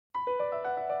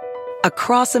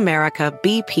Across America,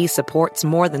 BP supports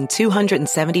more than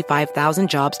 275,000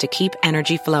 jobs to keep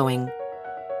energy flowing.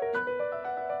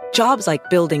 Jobs like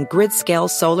building grid-scale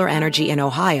solar energy in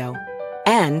Ohio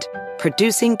and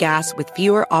producing gas with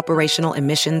fewer operational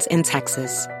emissions in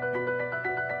Texas.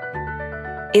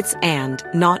 It's and,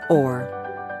 not or.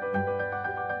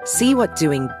 See what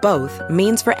doing both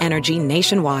means for energy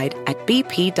nationwide at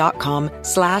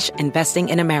bp.com/investing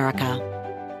in America.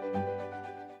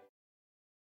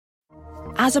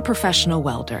 As a professional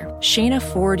welder, Shayna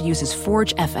Ford uses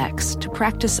Forge FX to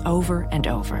practice over and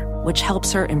over, which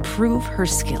helps her improve her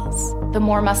skills. The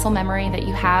more muscle memory that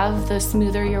you have, the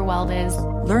smoother your weld is.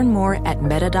 Learn more at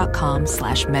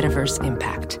meta.com/metaverse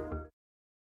impact.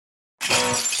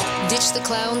 Ditch the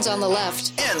clowns on the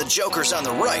left and the jokers on the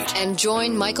right, and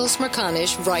join Michael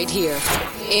Smerconish right here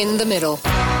in the middle.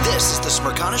 This is the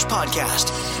Smerconish Podcast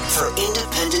for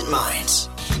independent minds.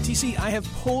 TC, I have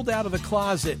pulled out of the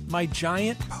closet my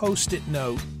giant Post-it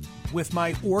note with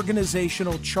my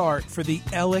organizational chart for the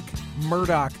Alex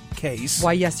Murdaugh case.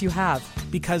 Why, yes, you have.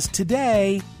 Because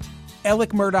today,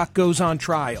 Alex Murdaugh goes on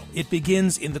trial. It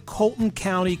begins in the Colton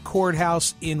County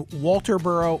Courthouse in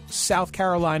Walterboro, South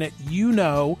Carolina. You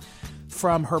know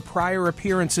from her prior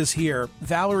appearances here,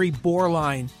 Valerie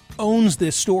Bauerline owns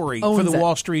this story for the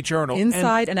Wall Street Journal.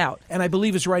 Inside and out. And I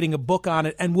believe is writing a book on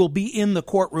it and will be in the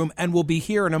courtroom and will be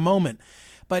here in a moment.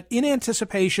 But in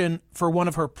anticipation for one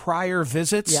of her prior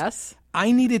visits, yes,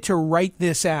 I needed to write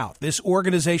this out, this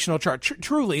organizational chart.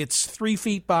 Truly, it's 3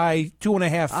 feet by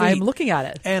 2.5 feet. I'm looking at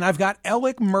it. And I've got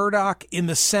Alex Murdaugh in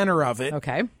the center of it.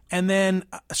 Okay. And then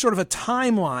sort of a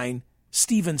timeline.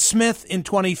 Stephen Smith in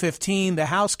 2015, the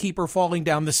housekeeper falling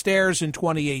down the stairs in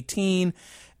 2018,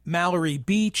 Mallory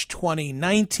Beach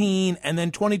 2019, and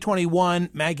then 2021,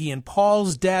 Maggie and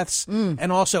Paul's deaths,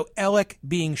 and also Alex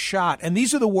being shot. And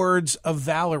these are the words of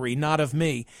Valerie, not of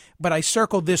me. But I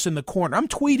circled this in the corner. I'm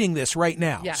tweeting this right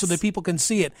now so that people can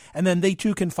see it, and then they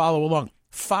too can follow along.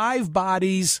 5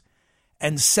 bodies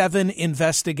and 7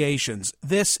 investigations.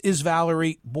 This is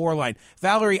Valerie Bauerline.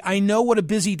 Valerie, I know what a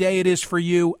busy day it is for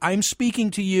you. I'm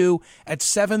speaking to you at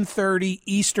 7:30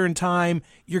 Eastern Time.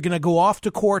 You're going to go off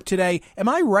to court today. Am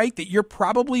I right that you're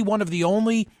probably one of the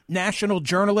only national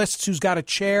journalists who's got a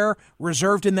chair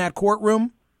reserved in that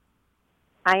courtroom?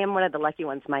 I am one of the lucky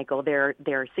ones, Michael. There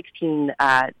are 16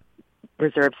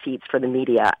 reserved seats for the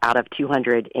media out of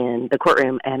 200 in the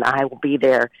courtroom, and I will be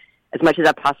there as much as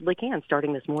I possibly can,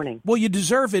 starting this morning. Well, you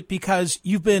deserve it because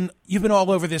you've been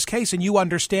all over this case and you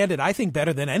understand it, I think,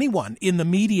 better than anyone in the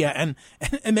media and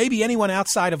maybe anyone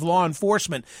outside of law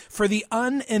enforcement. For the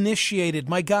uninitiated,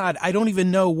 my God, I don't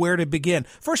even know where to begin.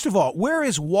 First of all, where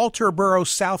is Walterboro,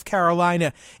 South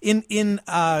Carolina, in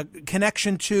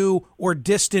connection to or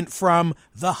distant from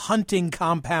the hunting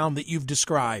compound that you've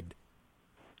described?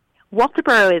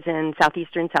 Walterboro is in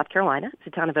southeastern South Carolina. It's a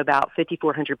town of about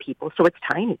 5,400 people, so it's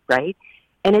tiny, right?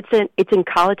 And it's in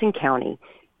Colleton County.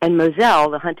 And Moselle,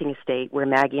 the hunting estate where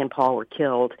Maggie and Paul were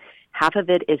killed, half of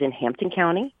it is in Hampton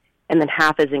County, and then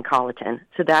half is in Colleton.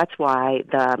 So that's why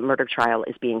the murder trial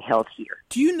is being held here.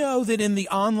 Do you know that in the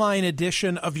online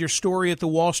edition of your story at the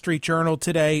Wall Street Journal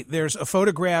today, there's a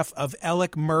photograph of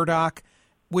Alex Murdaugh,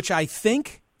 which I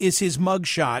think is his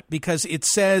mugshot because it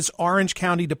says Orange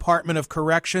County Department of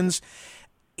Corrections.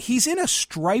 He's in a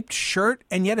striped shirt,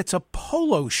 and yet it's a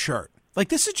polo shirt. Like,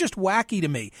 this is just wacky to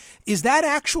me. Is that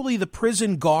actually the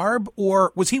prison garb,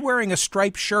 or was he wearing a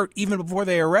striped shirt even before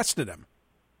they arrested him?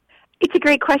 It's a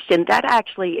great question. That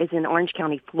actually is in Orange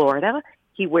County, Florida,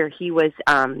 where he was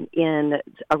in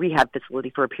a rehab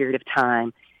facility for a period of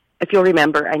time. If you'll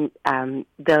remember,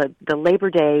 the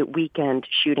Labor Day weekend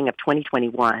shooting of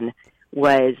 2021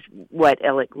 was what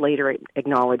Alex later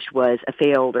acknowledged was a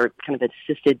failed or kind of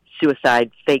assisted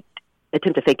suicide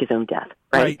attempt to fake his own death,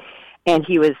 right? And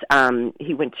he was,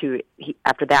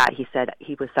 after that, he said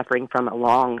he was suffering from a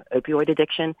long opioid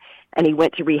addiction, and he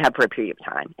went to rehab for a period of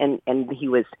time. And he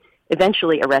was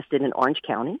eventually arrested in Orange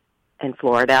County in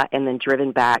Florida and then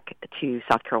driven back to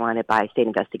South Carolina by state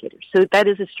investigators. So that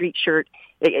is a street shirt.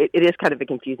 It is kind of a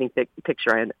confusing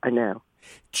picture, I know.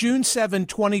 June 7,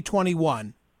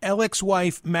 2021. Alex's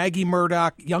wife, Maggie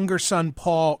Murdaugh, younger son,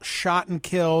 Paul, shot and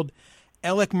killed.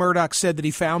 Alex Murdaugh said that he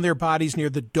found their bodies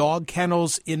near the dog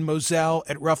kennels in Moselle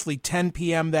at roughly 10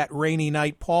 p.m. that rainy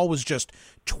night. Paul was just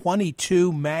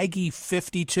 22, Maggie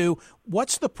 52.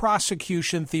 What's the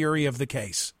prosecution theory of the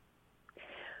case?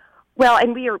 Well,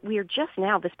 and we are just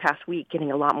now this past week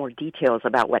getting a lot more details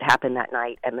about what happened that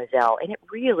night at Moselle, and it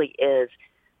really is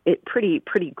pretty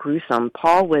gruesome.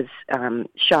 Paul was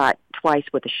shot twice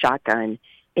with a shotgun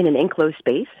in an enclosed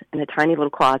space in a tiny little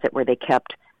closet where they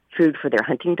kept food for their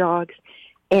hunting dogs.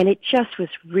 And it just was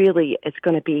really, it's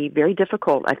going to be very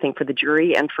difficult, I think, for the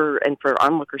jury and for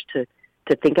onlookers to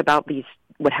think about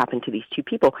what happened to these two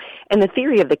people. And the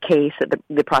theory of the case that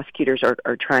the prosecutors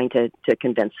are trying to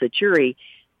convince the jury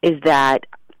is that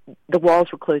the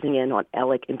walls were closing in on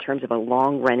Alex in terms of a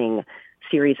long-running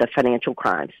series of financial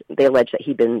crimes. They allege that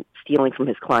he'd been stealing from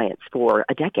his clients for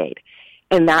a decade.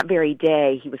 And that very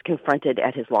day, he was confronted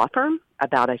at his law firm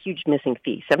about a huge missing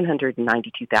fee,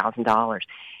 $792,000.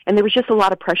 And there was just a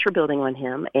lot of pressure building on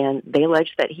him, and they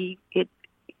alleged that he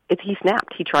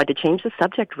snapped. He tried to change the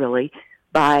subject, really,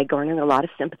 by garnering a lot of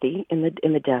sympathy in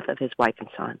the death of his wife and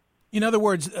son. In other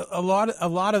words, a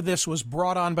lot of this was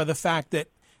brought on by the fact that,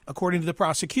 according to the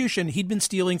prosecution, he'd been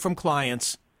stealing from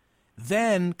clients.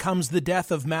 Then comes the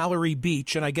death of Valerie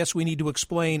Beach, and I guess we need to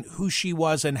explain who she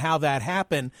was and how that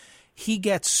happened. He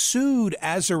gets sued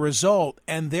as a result,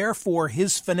 and therefore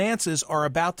his finances are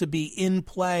about to be in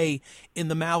play in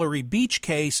the Valerie Beach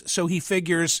case, so he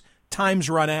figures time's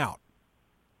run out.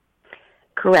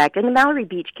 Correct. And the Valerie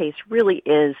Beach case really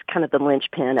is kind of the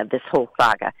linchpin of this whole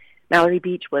saga. Valerie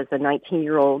Beach was a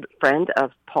 19-year-old friend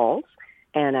of Paul's,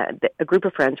 and a group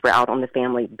of friends were out on the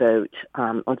family boat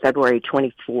on February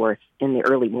 24th in the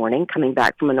early morning, coming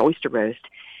back from an oyster roast.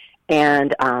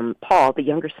 And Paul, the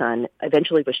younger son,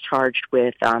 eventually was charged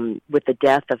with the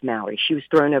death of Mallory. She was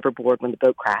thrown overboard when the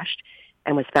boat crashed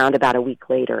and was found about a week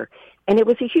later. And it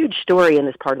was a huge story in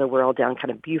this part of the world, down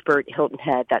kind of Beaufort, Hilton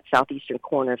Head, that southeastern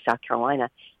corner of South Carolina.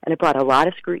 And it brought a lot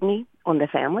of scrutiny on the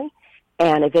family.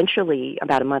 And eventually,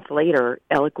 about a month later,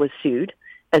 Alex was sued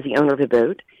as the owner of the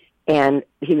boat. And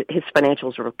his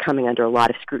financials were coming under a lot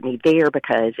of scrutiny there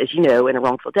because, as you know, in a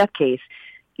wrongful death case,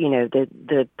 you know,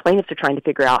 the plaintiffs are trying to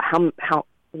figure out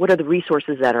what are the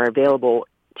resources that are available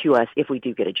to us if we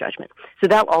do get a judgment. So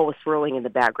that all was swirling in the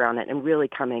background and really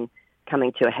coming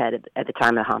to a head at the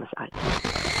time of the homicide.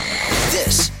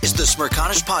 This is the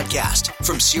Smerconish Podcast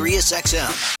from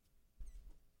SiriusXM.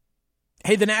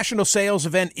 Hey, the national sales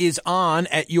event is on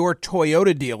at your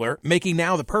Toyota dealer, making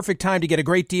now the perfect time to get a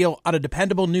great deal on a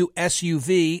dependable new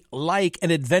SUV like an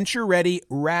adventure-ready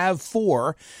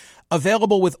RAV4.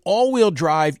 Available with all-wheel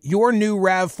drive, your new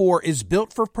RAV4 is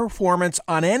built for performance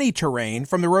on any terrain,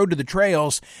 from the road to the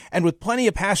trails, and with plenty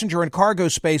of passenger and cargo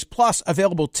space, plus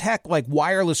available tech like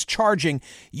wireless charging,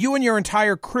 you and your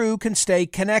entire crew can stay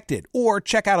connected. Or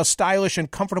check out a stylish and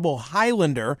comfortable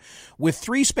Highlander with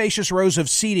 3 spacious rows of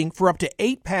seating for up to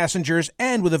 8 passengers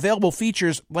and with available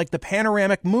features like the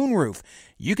panoramic moonroof.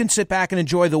 You can sit back and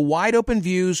enjoy the wide-open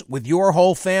views with your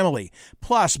whole family.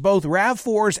 Plus, both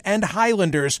RAV4s and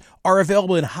Highlanders are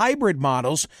available in hybrid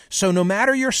models, so no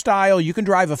matter your style, you can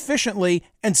drive efficiently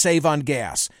and save on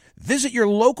gas. Visit your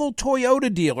local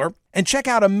Toyota dealer and check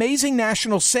out amazing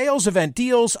national sales event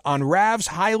deals on RAVs,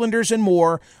 Highlanders, and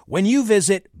more when you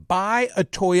visit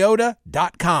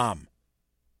buyatoyota.com.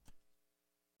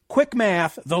 Quick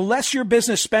math, the less your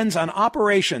business spends on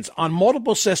operations, on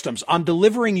multiple systems, on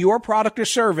delivering your product or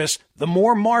service, the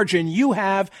more margin you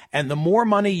have and the more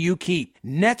money you keep.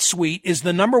 NetSuite is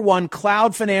the #1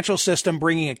 cloud financial system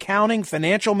bringing accounting,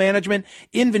 financial management,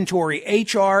 inventory,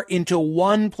 HR into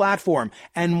one platform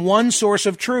and one source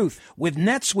of truth. With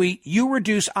NetSuite, you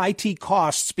reduce IT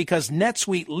costs because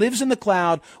NetSuite lives in the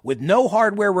cloud with no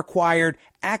hardware required,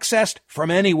 accessed from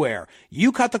anywhere.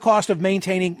 You cut the cost of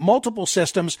maintaining multiple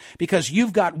systems because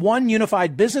you've got one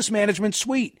unified business management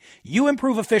suite. You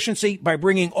improve efficiency by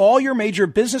bringing all your major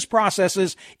business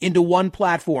processes into one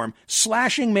platform,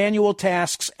 slashing manual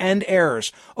tasks and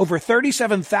errors. Over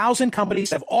 37,000 companies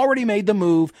have already made the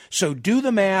move, so do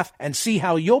the math and see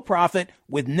how you'll profit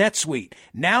with NetSuite.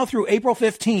 Now through April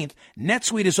 15th,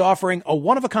 NetSuite is offering a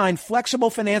one-of-a-kind flexible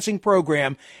financing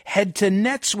program. Head to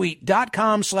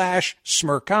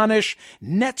netsuite.com/Smerconish,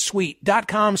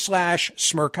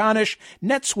 netsuite.com/Smerconish,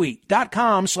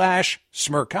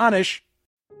 netsuite.com/Smerconish.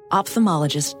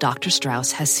 Ophthalmologist Dr.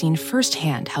 Strauss has seen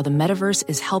firsthand how the metaverse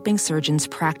is helping surgeons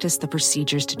practice the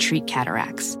procedures to treat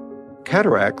cataracts.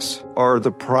 Cataracts are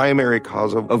the primary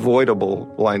cause of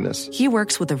avoidable blindness. He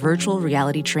works with a virtual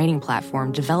reality training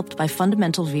platform developed by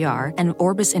Fundamental VR and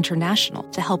Orbis International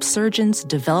to help surgeons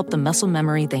develop the muscle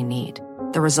memory they need.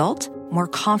 The result? More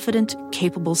confident,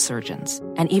 capable surgeons.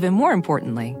 And even more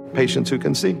importantly, patients who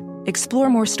can see. Explore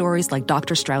more stories like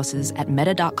Dr. Strauss's at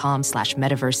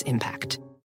meta.com/metaverse impact.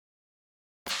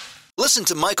 Listen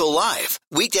to Michael live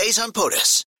weekdays on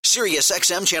POTUS,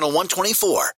 SiriusXM Channel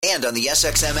 124, and on the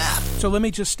SXM app. So let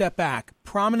me just step back.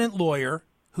 Prominent lawyer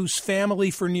whose family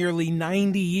for nearly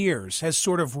 90 years has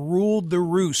sort of ruled the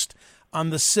roost on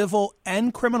the civil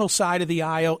and criminal side of the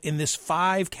aisle in this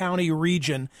 5-county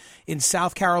region in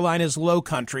South Carolina's Low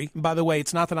Country. And by the way,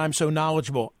 it's not that I'm so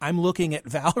knowledgeable. I'm looking at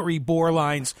Valerie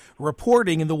Bauerline's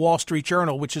reporting in the Wall Street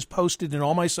Journal, which is posted in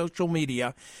all my social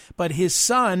media. But his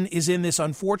son is in this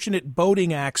unfortunate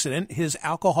boating accident. His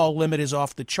alcohol limit is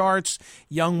off the charts.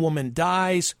 Young woman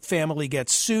dies. Family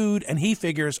gets sued. And he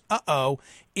figures,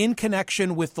 in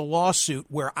connection with the lawsuit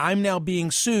where I'm now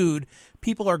being sued,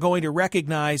 people are going to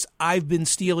recognize I've been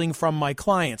stealing from my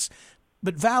clients.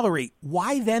 But Valerie,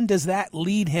 why then does that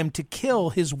lead him to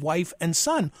kill his wife and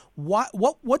son?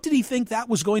 What did he think that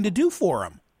was going to do for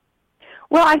him?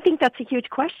 Well, I think that's a huge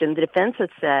question. The defense has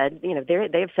said,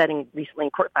 they have said recently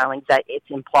in court filings that it's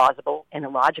implausible and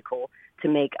illogical to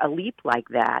make a leap like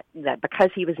that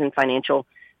because he was in financial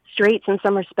straits in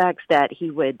some respects, that he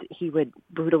would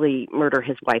brutally murder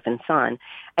his wife and son.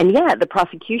 And yet the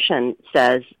prosecution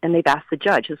says, and they've asked the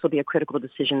judge, this will be a critical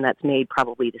decision that's made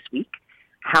probably this week,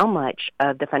 how much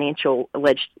of the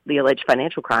alleged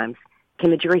financial crimes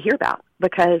can the jury hear about?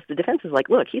 Because the defense is like,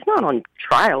 look, he's not on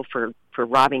trial for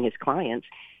robbing his clients.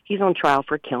 He's on trial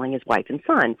for killing his wife and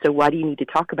son. So why do you need to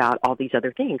talk about all these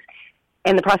other things?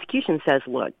 And the prosecution says,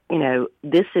 look,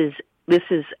 this is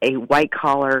a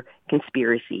white-collar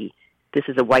conspiracy. This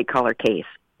is a white-collar case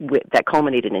that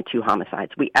culminated in 2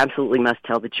 homicides. We absolutely must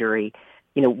tell the jury,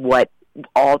 what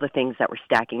all the things that were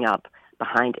stacking up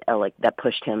behind Alex that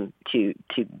pushed him to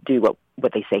do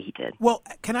what they say he did. Well,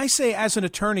 can I say, as an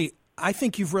attorney, I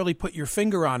think you've really put your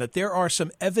finger on it. There are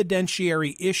some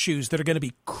evidentiary issues that are going to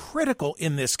be critical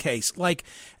in this case. Like,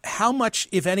 how much,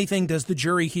 if anything, does the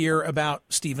jury hear about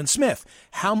Stephen Smith?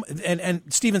 And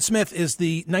Stephen Smith is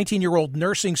the 19-year-old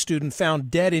nursing student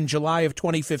found dead in July of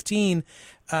 2015,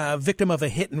 victim of a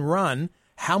hit and run.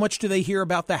 How much do they hear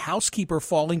about the housekeeper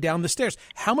falling down the stairs?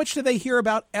 How much do they hear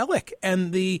about Alex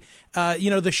and the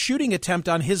shooting attempt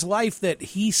on his life that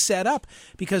he set up?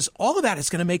 Because all of that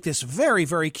is going to make this very,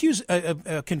 very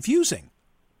confusing.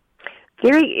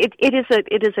 Gary,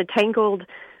 it is a tangled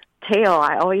tale.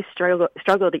 I always struggle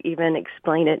to even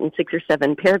explain it in 6 or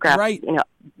 7 paragraphs. Right.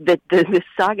 The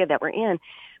saga that we're in.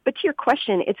 But to your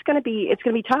question, it's going to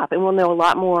be tough, and we'll know a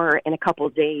lot more in a couple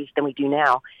of days than we do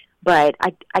now. But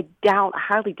I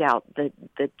highly doubt that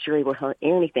the jury will hear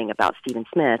anything about Stephen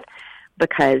Smith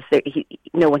because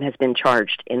no one has been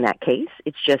charged in that case.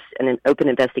 It's just an open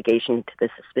investigation into the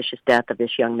suspicious death of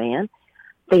this young man.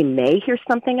 They may hear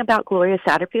something about Gloria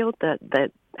Satterfield,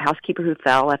 the housekeeper who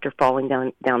fell after falling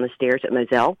down the stairs at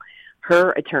Moselle.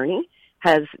 Her attorney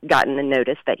has gotten a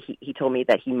notice that he told me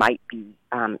that he might be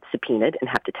subpoenaed and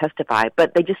have to testify,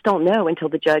 but they just don't know until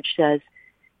the judge says,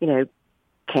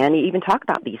 can he even talk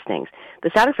about these things? The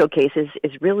Satterfield case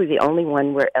is really the only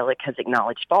one where Alex has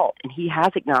acknowledged fault, and he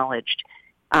has acknowledged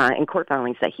in court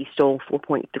filings that he stole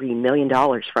 $4.3 million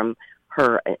from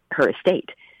her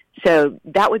estate. So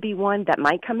that would be one that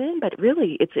might come in, but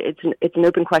really it's an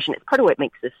open question. It's part of what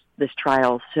makes this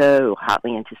trial so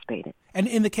hotly anticipated. And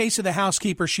in the case of the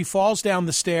housekeeper, she falls down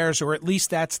the stairs, or at least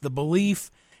that's the belief.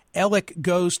 Alex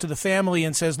goes to the family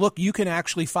and says, look, you can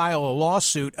actually file a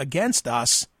lawsuit against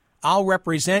us. I'll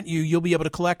represent you. You'll be able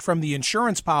to collect from the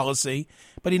insurance policy,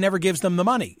 but he never gives them the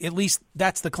money. At least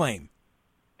that's the claim.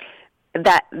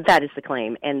 That is the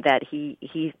claim, and that he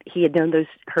had known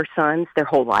her sons their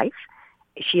whole life.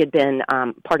 She had been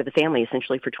part of the family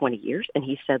essentially for 20 years, and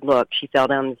he said, look, she fell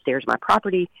down the stairs of my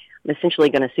property. I'm essentially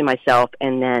going to sue myself,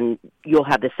 and then you'll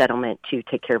have the settlement to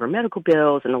take care of her medical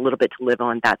bills and a little bit to live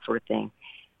on, that sort of thing.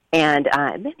 And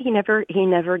then he never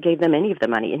gave them any of the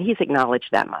money, and he's acknowledged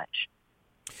that much.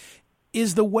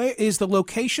 Is the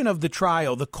location of the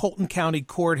trial, the Colton County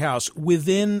Courthouse,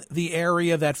 within the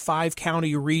area, that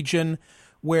 5-county region,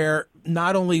 where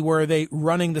not only were they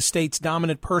running the state's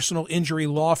dominant personal injury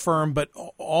law firm, but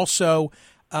also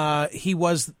he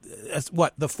was,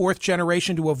 the 4th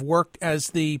generation to have worked as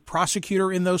the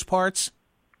prosecutor in those parts?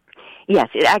 Yes,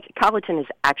 Colleton is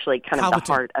actually kind of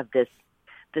the heart of this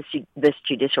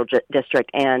judicial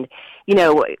district. And,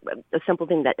 a simple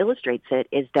thing that illustrates it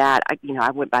is that,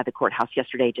 I went by the courthouse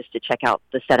yesterday just to check out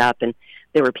the setup, and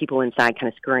there were people inside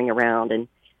kind of scurrying around. And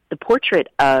the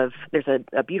there's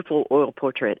a beautiful oil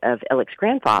portrait of Alex's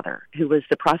grandfather, who was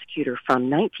the prosecutor from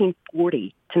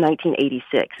 1940 to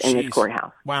 1986 in this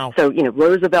courthouse. Wow. So,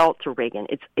 Roosevelt to Reagan.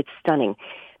 It's stunning.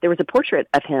 There was a portrait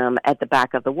of him at the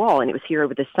back of the wall, and it was here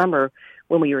over the summer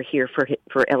when we were here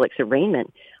for Alex's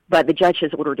arraignment. But the judge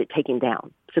has ordered it taken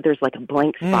down. So there's like a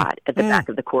blank spot at the back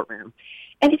of the courtroom.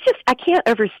 And it's just, I can't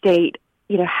overstate,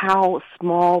 how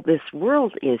small this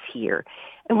world is here.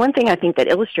 And one thing I think that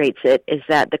illustrates it is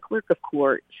that the clerk of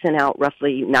court sent out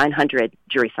roughly 900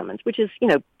 jury summons, which is,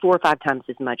 4 or 5 times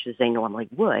as much as they normally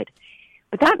would.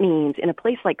 But that means in a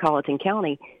place like Colleton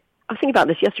County, I was thinking about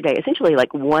this yesterday, essentially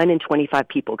like 1 in 25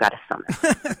 people got a summons.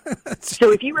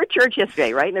 So if you were at church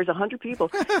yesterday, right, and there's 100 people,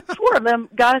 4 of them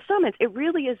got a summons. It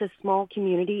really is a small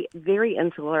community, very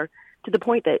insular, to the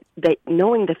point that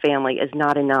knowing the family is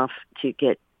not enough to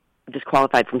get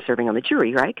disqualified from serving on the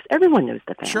jury, right? Because everyone knows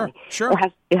the family. Sure.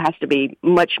 It has to be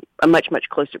much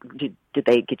closer. Did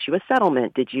they get you a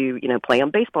settlement? Did you, play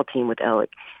on baseball team with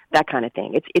Alec? That kind of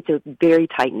thing. It's a very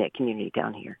tight-knit community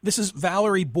down here. This is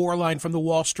Valerie Bauerline from the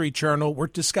Wall Street Journal. We're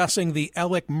discussing the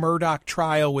Alex Murdaugh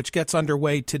trial, which gets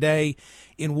underway today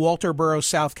in Walterboro,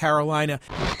 South Carolina.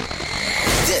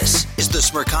 This is the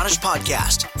Smirconish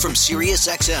Podcast from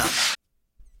SiriusXM.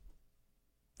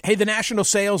 Hey, the national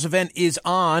sales event is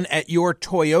on at your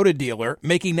Toyota dealer,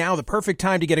 making now the perfect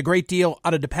time to get a great deal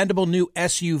on a dependable new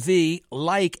SUV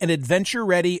like an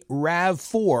adventure-ready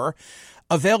RAV4.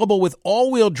 Available with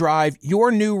all-wheel drive,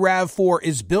 your new RAV4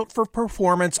 is built for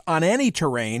performance on any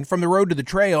terrain, from the road to the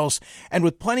trails, and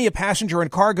with plenty of passenger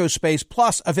and cargo space,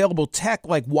 plus available tech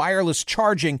like wireless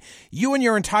charging, you and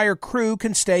your entire crew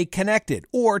can stay connected.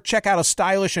 Or check out a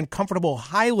stylish and comfortable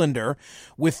Highlander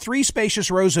with 3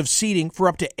 spacious rows of seating for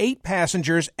up to 8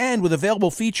 passengers and with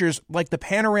available features like the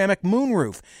panoramic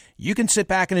moonroof. You can sit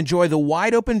back and enjoy the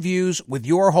wide-open views with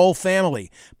your whole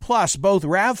family. Plus, both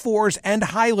RAV4s and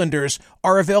Highlanders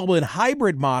are available in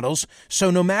hybrid models, so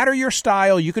no matter your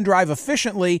style, you can drive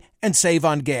efficiently and save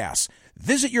on gas.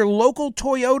 Visit your local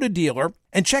Toyota dealer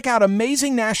and check out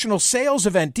amazing national sales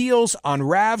event deals on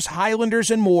RAVs, Highlanders,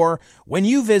 and more when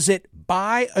you visit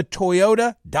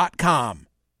buyatoyota.com.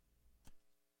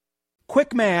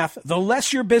 Quick math, the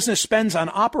less your business spends on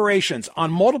operations,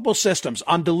 on multiple systems,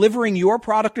 on delivering your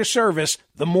product or service,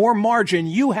 the more margin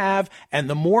you have and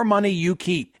the more money you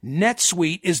keep.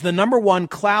 NetSuite is the #1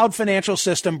 cloud financial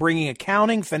system bringing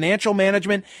accounting, financial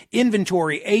management,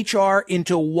 inventory, HR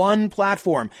into one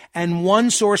platform and one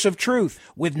source of truth.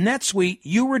 With NetSuite,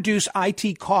 you reduce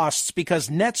IT costs because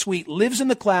NetSuite lives in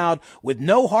the cloud with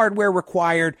no hardware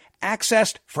required,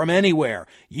 accessed from anywhere.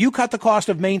 You cut the cost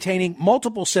of maintaining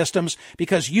multiple systems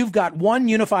because you've got one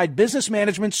unified business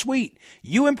management suite.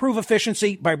 You improve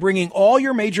efficiency by bringing all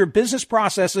your major business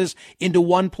processes into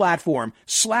one platform,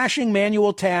 slashing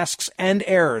manual tasks and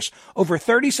errors. Over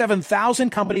 37,000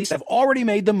 companies have already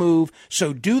made the move,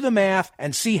 so do the math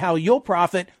and see how you'll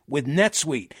profit with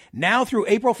NetSuite. Now through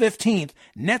April 15th,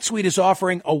 NetSuite is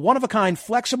offering a one-of-a-kind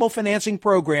flexible financing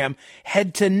program.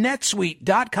 Head to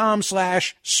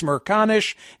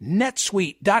netsuite.com/Smirconish,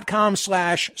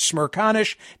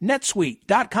 netsuite.com/Smirconish,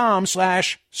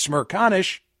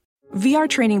 netsuite.com/Smirconish. VR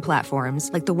training platforms,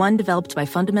 like the one developed by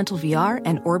Fundamental VR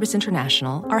and Orbis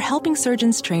International, are helping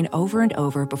surgeons train over and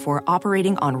over before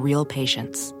operating on real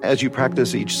patients. As you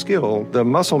practice each skill, the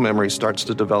muscle memory starts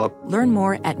to develop. Learn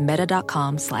more at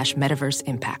meta.com/metaverse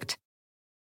impact.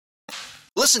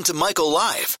 Listen to Michael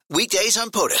live weekdays on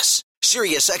POTUS,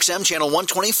 SiriusXM Channel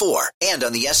 124, and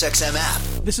on the SXM app.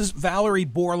 This is Valerie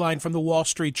Bauerline from the Wall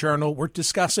Street Journal. We're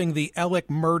discussing the Alex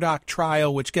Murdaugh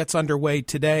trial, which gets underway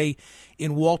today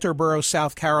in Walterboro,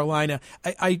 South Carolina.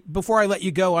 Before I let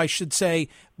you go, I should say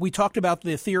we talked about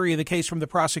the theory of the case from the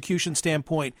prosecution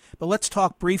standpoint, but let's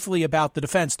talk briefly about the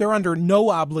defense. They're under no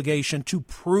obligation to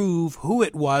prove who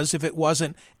it was if it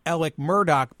wasn't Alex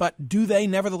Murdaugh, but do they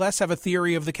nevertheless have a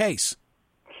theory of the case?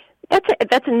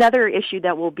 That's another issue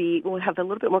that we'll have a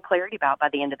little bit more clarity about by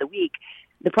the end of the week.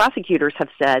 The prosecutors have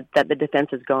said that the defense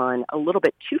has gone a little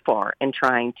bit too far in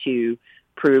trying to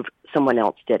prove someone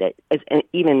else did it,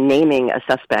 even naming a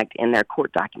suspect in their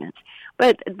court documents.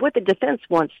 But what the defense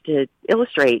wants to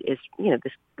illustrate is,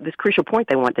 this crucial point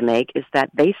they want to make is that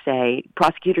they say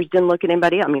prosecutors didn't look at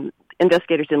anybody else.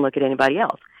 Investigators didn't look at anybody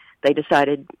else. They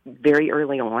decided very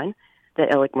early on that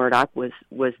Alex Murdaugh was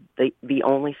the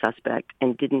only suspect,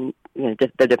 and didn't,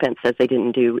 the defense says they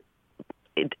didn't do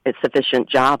a sufficient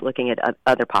job looking at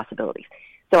other possibilities.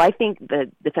 So I think the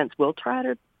defense will try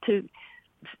to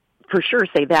for sure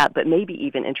say that, but maybe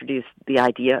even introduce the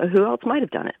idea of who else might have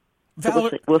done it.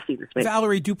 We'll see this week.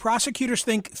 Valerie, do prosecutors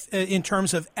think in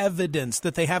terms of evidence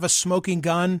that they have a smoking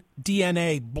gun,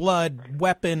 DNA, blood,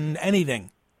 weapon,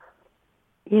 anything?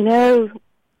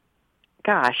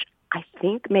 Gosh, I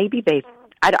think maybe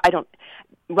I don't.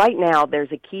 Right now,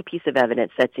 there's a key piece of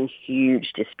evidence that's in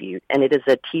huge dispute, and it is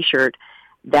a T-shirt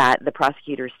that the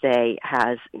prosecutors say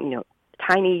has,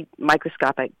 tiny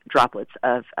microscopic droplets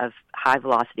of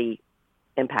high-velocity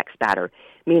impact spatter,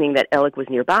 meaning that Alex was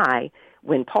nearby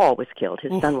when Paul was killed,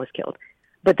 his son was killed.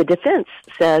 But the defense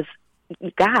says,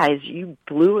 guys, you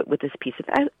blew it with this piece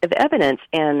of evidence,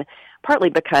 and partly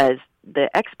because the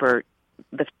expert,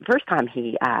 the first time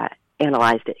he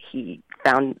analyzed it, he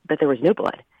found that there was no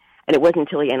blood. And it wasn't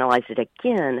until he analyzed it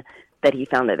again that he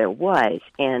found that there was.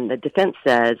 And the defense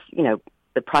says,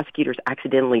 the prosecutors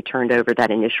accidentally turned over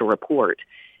that initial report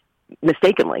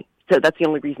mistakenly. So that's the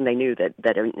only reason they knew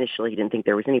that initially he didn't think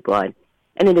there was any blood.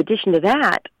 And in addition to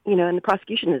that, and the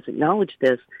prosecution has acknowledged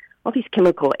this, all these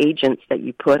chemical agents that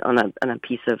you put on a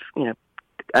piece of,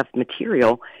 of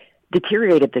material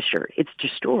deteriorated the shirt. It's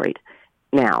destroyed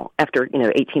now after,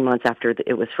 18 months after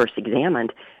it was first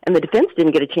examined. And the defense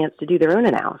didn't get a chance to do their own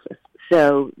analysis.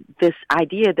 So this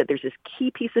idea that there's this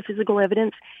key piece of physical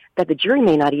evidence that the jury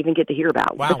may not even get to hear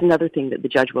about. Wow. That's another thing that the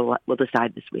judge will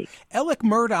decide this week. Alex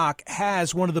Murdaugh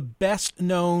has one of the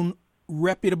best-known,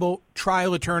 reputable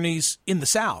trial attorneys in the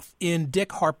South, in Dick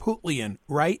Harpootlian,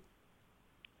 right?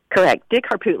 Correct. Dick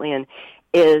Harpootlian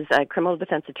is a criminal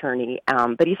defense attorney,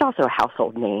 but he's also a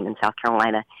household name in South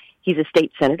Carolina. He's a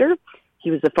state senator. He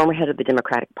was the former head of the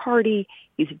Democratic Party.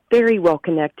 He's very well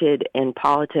connected in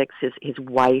politics. His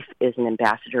wife is an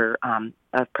ambassador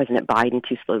of President Biden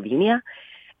to Slovenia.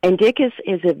 And Dick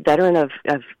is a veteran of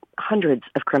hundreds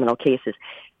of criminal cases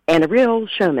and a real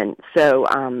showman. So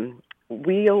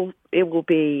it'll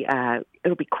be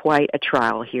quite a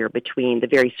trial here between the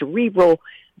very cerebral,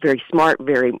 very smart,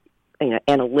 very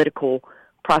analytical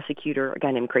prosecutor, a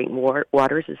guy named Creighton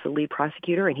Waters is the lead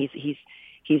prosecutor, and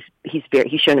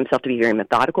he's shown himself to be very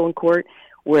methodical in court,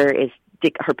 whereas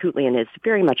Dick Harpootlian is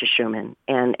very much a showman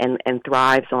and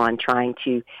thrives on trying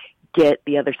to get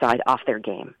the other side off their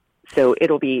game. So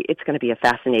it's going to be a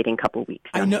fascinating couple weeks.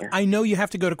 I know you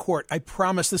have to go to court. I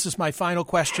promise this is my final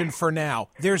question for now.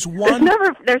 There's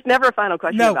never a final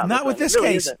question. No, about not with this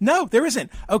really case. Isn't. No, there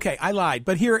isn't. Okay, I lied,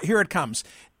 but here it comes.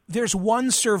 There's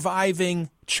one surviving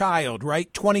child,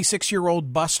 right?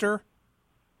 26-year-old Buster.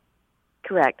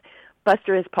 Correct.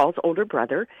 Buster is Paul's older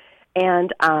brother,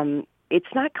 and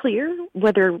it's not clear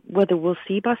whether we'll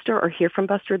see Buster or hear from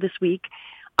Buster this week.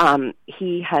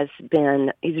 He's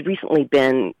recently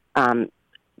been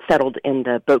settled in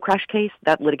the boat crash case.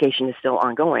 That litigation is still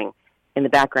ongoing in the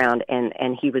background,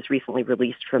 and he was recently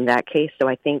released from that case. So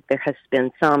I think there has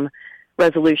been some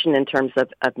resolution in terms of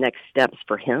next steps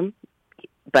for him.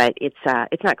 But it's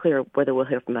not clear whether we'll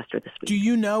hear from Buster this week. Do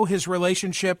you know his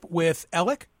relationship with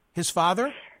Alex, his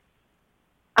father?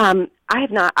 I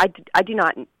have not. I do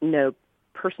not know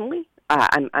personally.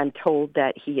 I'm told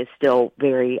that he is still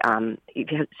he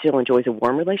still enjoys a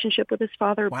warm relationship with his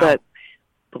father, wow. but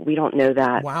we don't know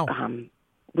that. Wow.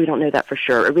 We don't know that for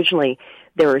sure. Originally,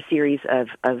 there were a series of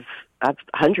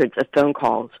hundreds of phone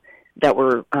calls that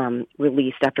were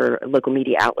released after a local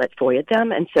media outlet FOIA'd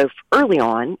them, and so early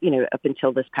on, up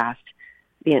until this past,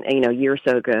 year or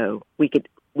so ago,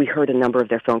 we heard a number of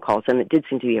their phone calls, and it did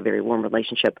seem to be a very warm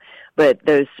relationship. But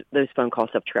those phone calls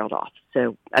have trailed off,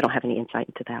 so I don't have any insight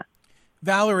into that.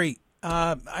 Valerie,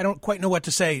 I don't quite know what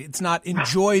to say. It's not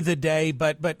enjoy the day,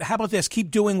 but how about this?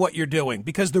 Keep doing what you're doing,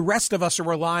 because the rest of us are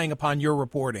relying upon your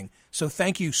reporting. So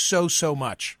thank you so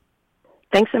much.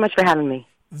 Thanks so much for having me.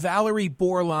 Valerie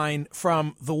Bauerline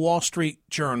from the Wall Street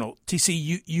Journal.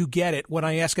 TC, you get it when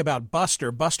I ask about Buster.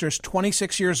 Buster's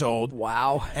 26 years old.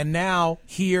 Wow. And now,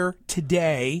 here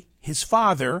today, his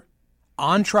father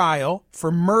on trial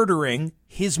for murdering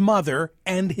his mother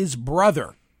and his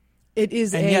brother. It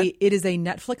is a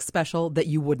Netflix special that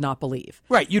you would not believe.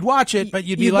 Right. You'd watch it, but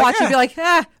you'd be like,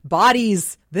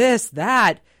 bodies, this,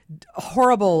 that,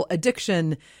 horrible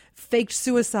addiction, faked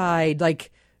suicide,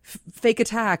 fake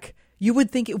attack. You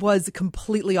would think it was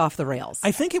completely off the rails.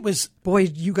 I think it was. Boy,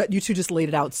 you two just laid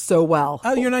it out so well.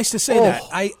 Oh, you're nice to say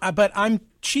that. But I'm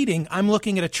cheating. I'm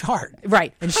looking at a chart.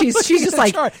 Right, and she's just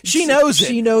like she knows it.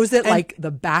 She knows it like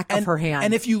the back of her hand.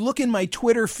 And if you look in my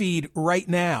Twitter feed right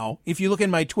now,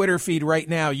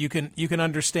 you can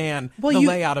understand the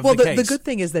layout of the case. The good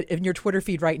thing is that in your Twitter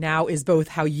feed right now is both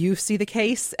how you see the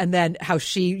case and then how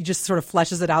she just sort of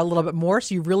fleshes it out a little bit more,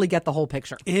 so you really get the whole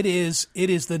picture. It is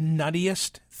the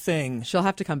nuttiest thing. She'll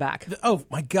have to come back. Oh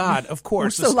my God! Of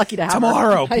course, we're so lucky to have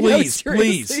tomorrow. Her. Please.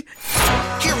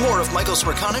 Hear more of Michael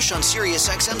Smerconish on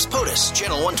SiriusXM's POTUS,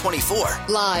 Channel 124.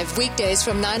 Live weekdays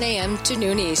from 9 a.m. to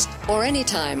noon East or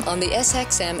anytime on the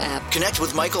SXM app. Connect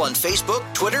with Michael on Facebook,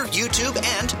 Twitter, YouTube,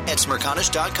 and at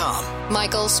Smerconish.com.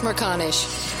 Michael Smerconish,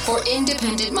 for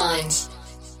independent minds.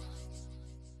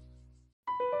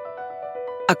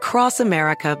 Across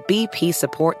America, BP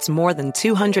supports more than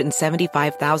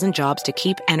 275,000 jobs to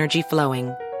keep energy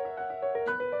flowing.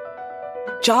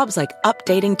 Jobs like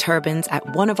updating turbines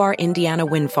at one of our Indiana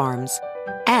wind farms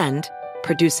and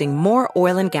producing more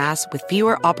oil and gas with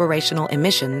fewer operational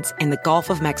emissions in the Gulf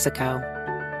of Mexico.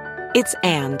 It's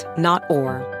and, not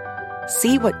or.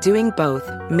 See what doing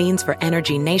both means for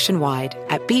energy nationwide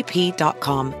at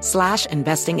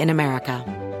bp.com/investing in America.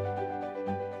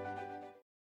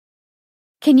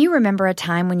 Can you remember a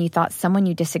time when you thought someone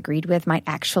you disagreed with might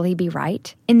actually be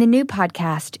right? In the new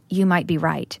podcast, You Might Be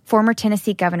Right, former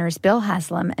Tennessee Governors Bill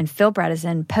Haslam and Phil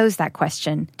Bredesen pose that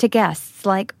question to guests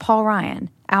like Paul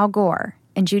Ryan, Al Gore,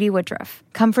 and Judy Woodruff.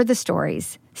 Come for the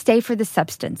stories, stay for the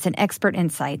substance and expert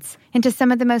insights into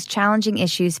some of the most challenging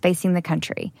issues facing the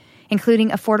country, including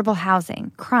affordable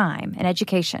housing, crime, and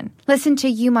education. Listen to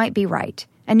You Might Be Right,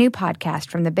 a new podcast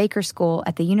from the Baker School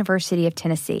at the University of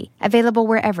Tennessee, available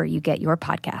wherever you get your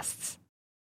podcasts.